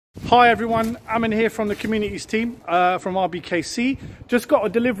Hi everyone, I'm in here from the communities team from RBKC. Just got a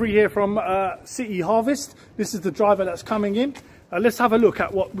delivery here from City Harvest. This is the driver that's coming in. Let's have a look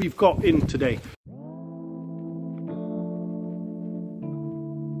at what we've got in today.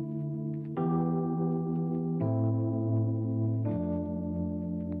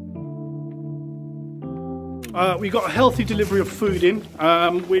 We got a healthy delivery of food in,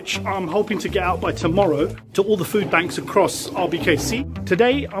 which I'm hoping to get out by tomorrow to all the food banks across RBKC.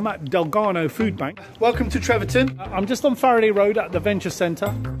 Today I'm at Delgado Food Bank. Welcome to Treverton. I'm just on Faraday Road at the Venture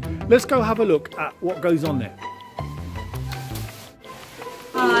Centre. Let's go have a look at what goes on there.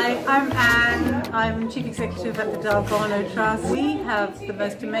 Hi, I'm Anne. I'm Chief Executive at the Delgado Trust. We have the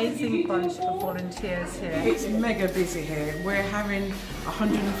most amazing bunch of volunteers here. It's mega busy here. We're having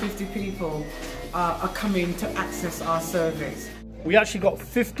 150 people are coming to access our service. We actually got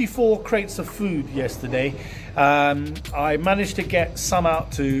 54 crates of food yesterday. I managed to get some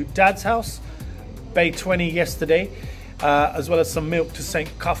out to Dad's house, Bay 20 yesterday, as well as some milk to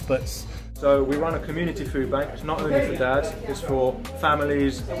St. Cuthbert's. So we run a community food bank. It's not only for dads, it's for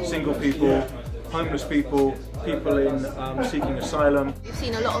families, single people, homeless people, people in seeking asylum. We've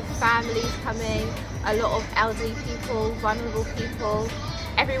seen a lot of families coming, a lot of elderly people, vulnerable people.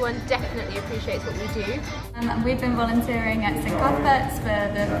 Everyone definitely appreciates what we do. We've been volunteering at St. Cuthbert's for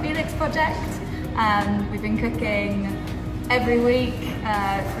the Felix project. We've been cooking every week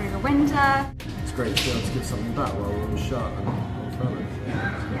through the winter. It's great to be able to give something back while we're all shut and family.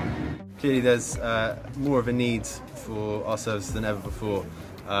 Clearly there's more of a need for our services than ever before,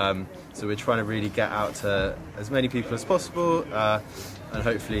 so we're trying to really get out to as many people as possible and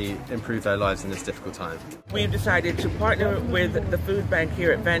hopefully improve their lives in this difficult time. We've decided to partner with the food bank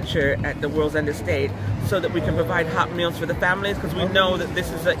here at Venture at the World's End Estate so that we can provide hot meals for the families, because we know that this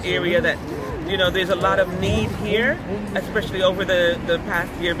is an area that, you know, there's a lot of need here, especially over the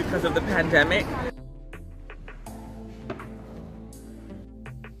past year because of the pandemic.